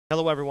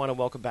Hello, everyone, and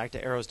welcome back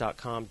to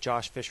Aeros.com.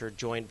 Josh Fisher,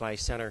 joined by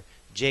center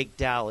Jake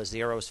Dowell, as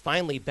the Aeros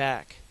finally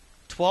back.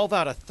 12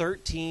 out of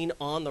 13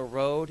 on the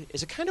road.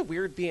 Is it kind of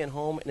weird being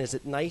home, and is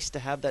it nice to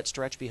have that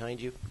stretch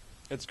behind you?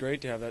 It's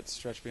great to have that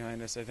stretch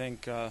behind us. I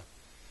think for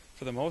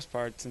the most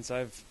part, since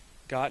I've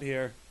got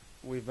here,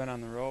 we've been on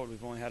the road.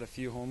 We've only had a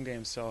few home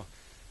games, so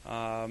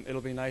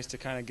it'll be nice to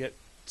kind of get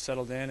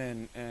settled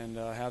in and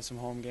have some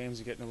home games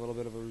and get in a little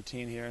bit of a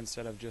routine here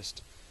instead of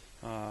just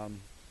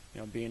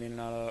being in and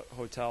out of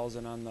hotels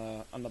and on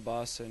the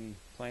bus and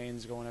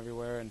planes going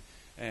everywhere,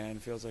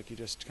 and feels like you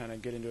just kind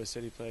of get into a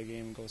city, play a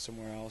game, and go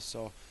somewhere else.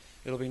 So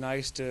it'll be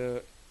nice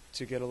to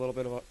get a little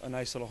bit of a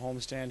nice little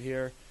homestand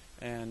here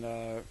and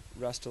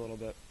rest a little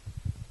bit.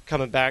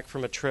 Coming back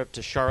from a trip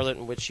to Charlotte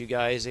in which you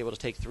guys able to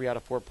take 3 out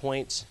of 4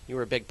 points. You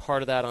were a big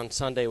part of that on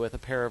Sunday with a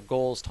pair of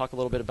goals. Talk a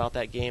little bit about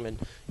that game and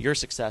your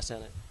success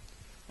in it.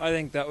 I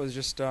think that was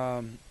just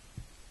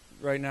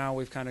right now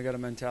we've kind of got a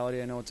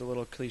mentality. I know it's a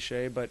little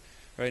cliche, but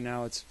right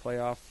now it's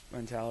playoff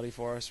mentality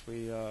for us.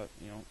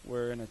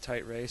 We're in a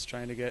tight race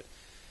trying to get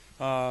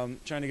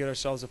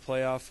ourselves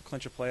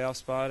clinch a playoff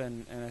spot,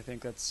 and I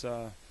think that's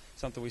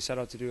something we set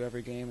out to do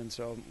every game. And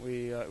so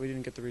we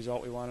didn't get the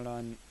result we wanted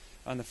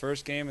on the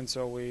first game, and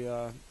so we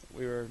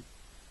were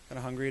kind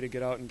of hungry to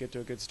get out and get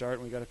to a good start.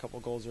 And we got a couple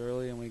goals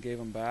early, and we gave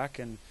them back,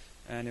 and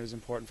it was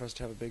important for us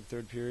to have a big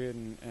third period,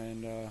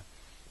 and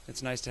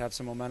it's nice to have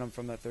some momentum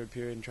from that third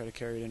period and try to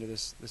carry it into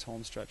this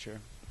home stretch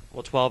here.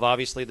 Well, 12,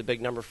 obviously the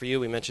big number for you.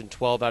 We mentioned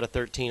 12 out of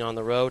 13 on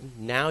the road.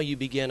 Now you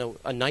begin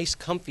a nice,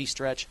 comfy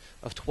stretch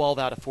of 12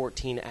 out of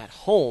 14 at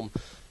home.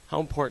 How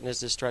important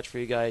is this stretch for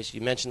you guys? You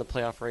mentioned the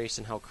playoff race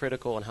and how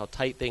critical and how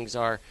tight things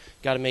are.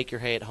 Got to make your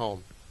hay at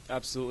home.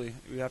 Absolutely.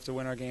 We have to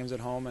win our games at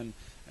home,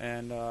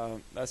 and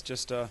that's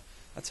just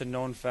that's a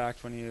known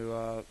fact. When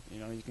you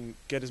can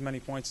get as many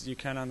points as you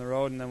can on the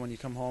road, and then when you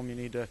come home, you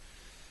need to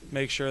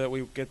make sure that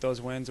we get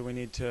those wins, and we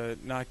need to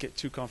not get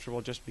too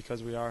comfortable just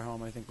because we are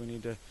home. I think we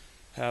need to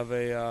have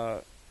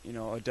a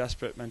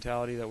desperate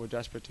mentality that we're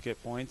desperate to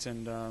get points,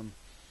 and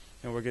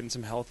we're getting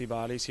some healthy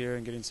bodies here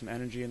and getting some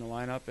energy in the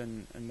lineup,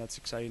 and that's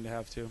exciting to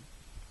have too.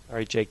 All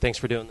right, Jake, thanks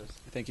for doing this.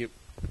 Thank you.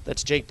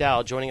 That's Jake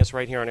Dowell joining us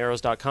right here on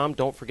Aeros.com.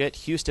 Don't forget,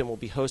 Houston will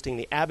be hosting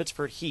the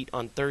Abbotsford Heat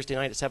on Thursday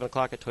night at 7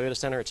 o'clock at Toyota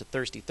Center. It's a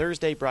Thirsty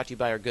Thursday, brought to you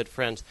by our good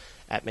friends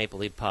at Maple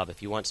Leaf Pub.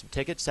 If you want some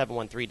tickets,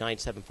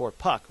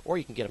 713-974-PUCK, or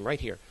you can get them right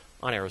here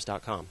on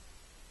Aeros.com.